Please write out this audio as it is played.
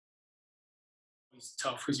always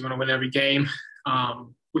tough because you want to win every game.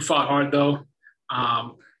 We fought hard though.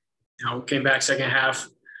 Came back second half,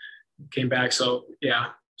 came back. So yeah,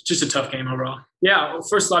 it's just a tough game overall. Yeah,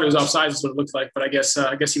 first thought it was offsides is what it looked like, but I guess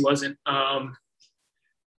he wasn't. I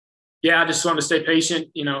just wanted to stay patient,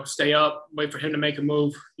 stay up, wait for him to make a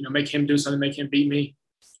move, make him do something, make him beat me.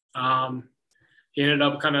 He ended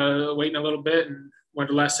up kind of waiting a little bit and went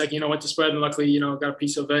to the last second, went to spread, and luckily, got a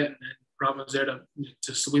piece of it, and then Robin was there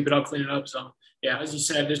to sweep it up, clean it up. So, yeah, as you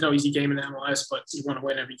said, there's no easy game in the MLS, but you want to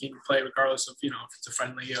win every game you play, regardless of, if it's a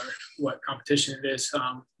friendly or what competition it is.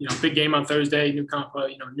 Big game on Thursday,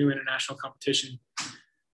 new international competition.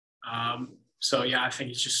 I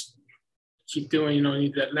think it's just keep doing,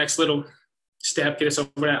 need that next little step, get us over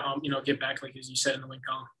that, get back, like as you said, in the win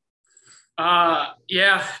column. I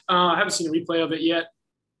haven't seen a replay of it yet.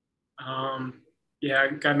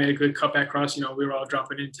 Guy made a good cutback cross. We were all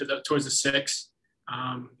dropping towards the 6.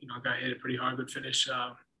 Guy hit it pretty hard, good finish.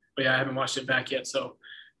 I haven't watched it back yet, so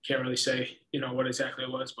can't really say, what exactly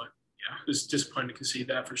it was. But yeah, it was disappointing to concede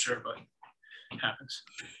that for sure, but it happens.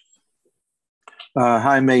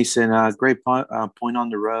 Hi, Mason. Great point on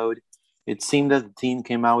the road. It seemed that the team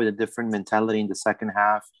came out with a different mentality in the second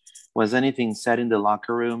half. Was anything said in the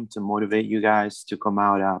locker room to motivate you guys to come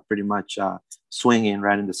out pretty much swinging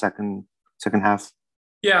right in the second half?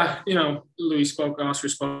 Yeah, Louis spoke, Oscar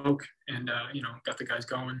spoke, and got the guys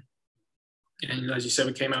going. And as you said,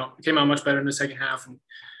 we came out much better in the second half, and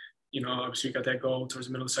obviously we got that goal towards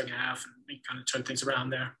the middle of the second half, and we kind of turned things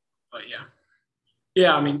around there. But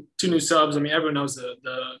yeah, 2 new subs. Everyone knows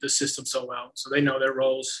the system so well, so they know their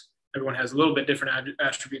roles. Everyone has a little bit different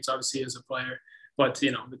attributes, obviously, as a player. But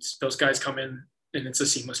those guys come in, and it's a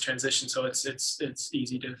seamless transition, so it's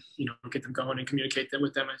easy to get them going and communicate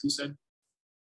with them, as you said.